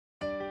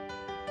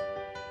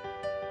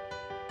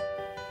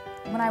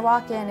When I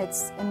walk in,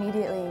 it's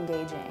immediately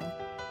engaging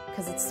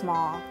because it's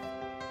small.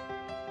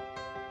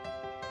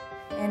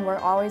 And we're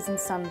always in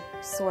some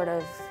sort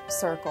of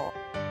circle.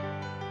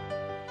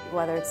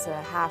 Whether it's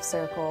a half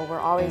circle,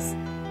 we're always,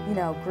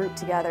 grouped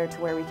together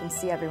to where we can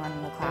see everyone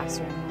in the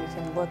classroom. We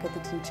can look at the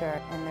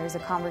teacher and there's a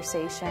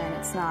conversation.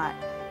 It's not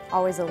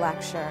always a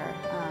lecture.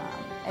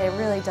 It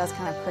really does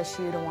kind of push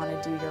you to want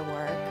to do your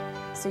work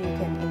so you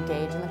can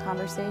engage in the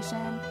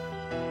conversation.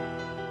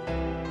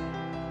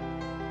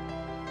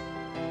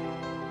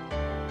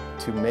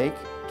 To make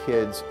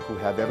kids who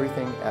have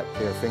everything at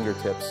their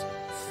fingertips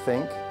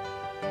think,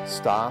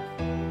 stop,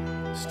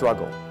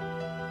 struggle,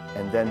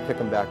 and then pick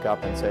them back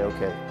up and say,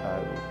 okay,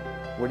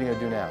 what are you going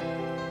to do now?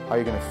 How are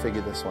you going to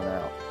figure this one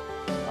out?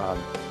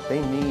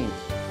 They need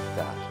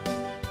that.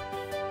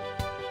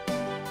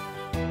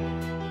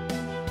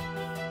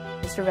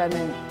 Mr.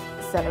 Redmond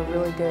set a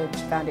really good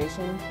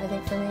foundation, I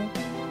think, for me.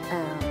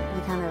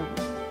 He kind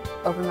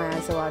of opened my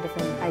eyes to a lot of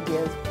different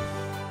ideas.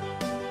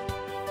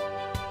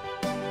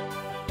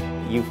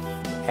 You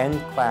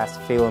end class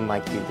feeling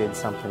like you did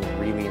something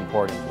really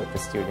important with the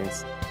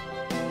students.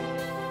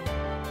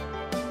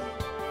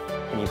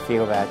 And you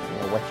feel that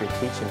what you're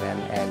teaching them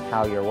and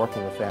how you're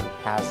working with them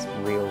has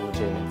real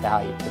legitimate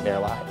value to their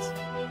lives.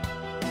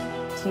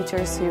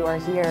 Teachers who are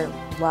here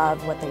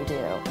love what they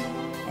do,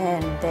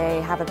 and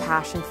they have a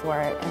passion for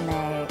it, and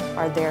they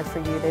are there for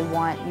you. They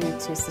want you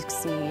to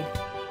succeed.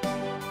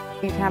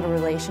 You can have a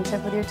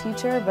relationship with your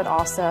teacher, but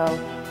also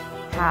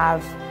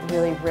have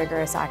really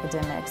rigorous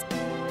academics.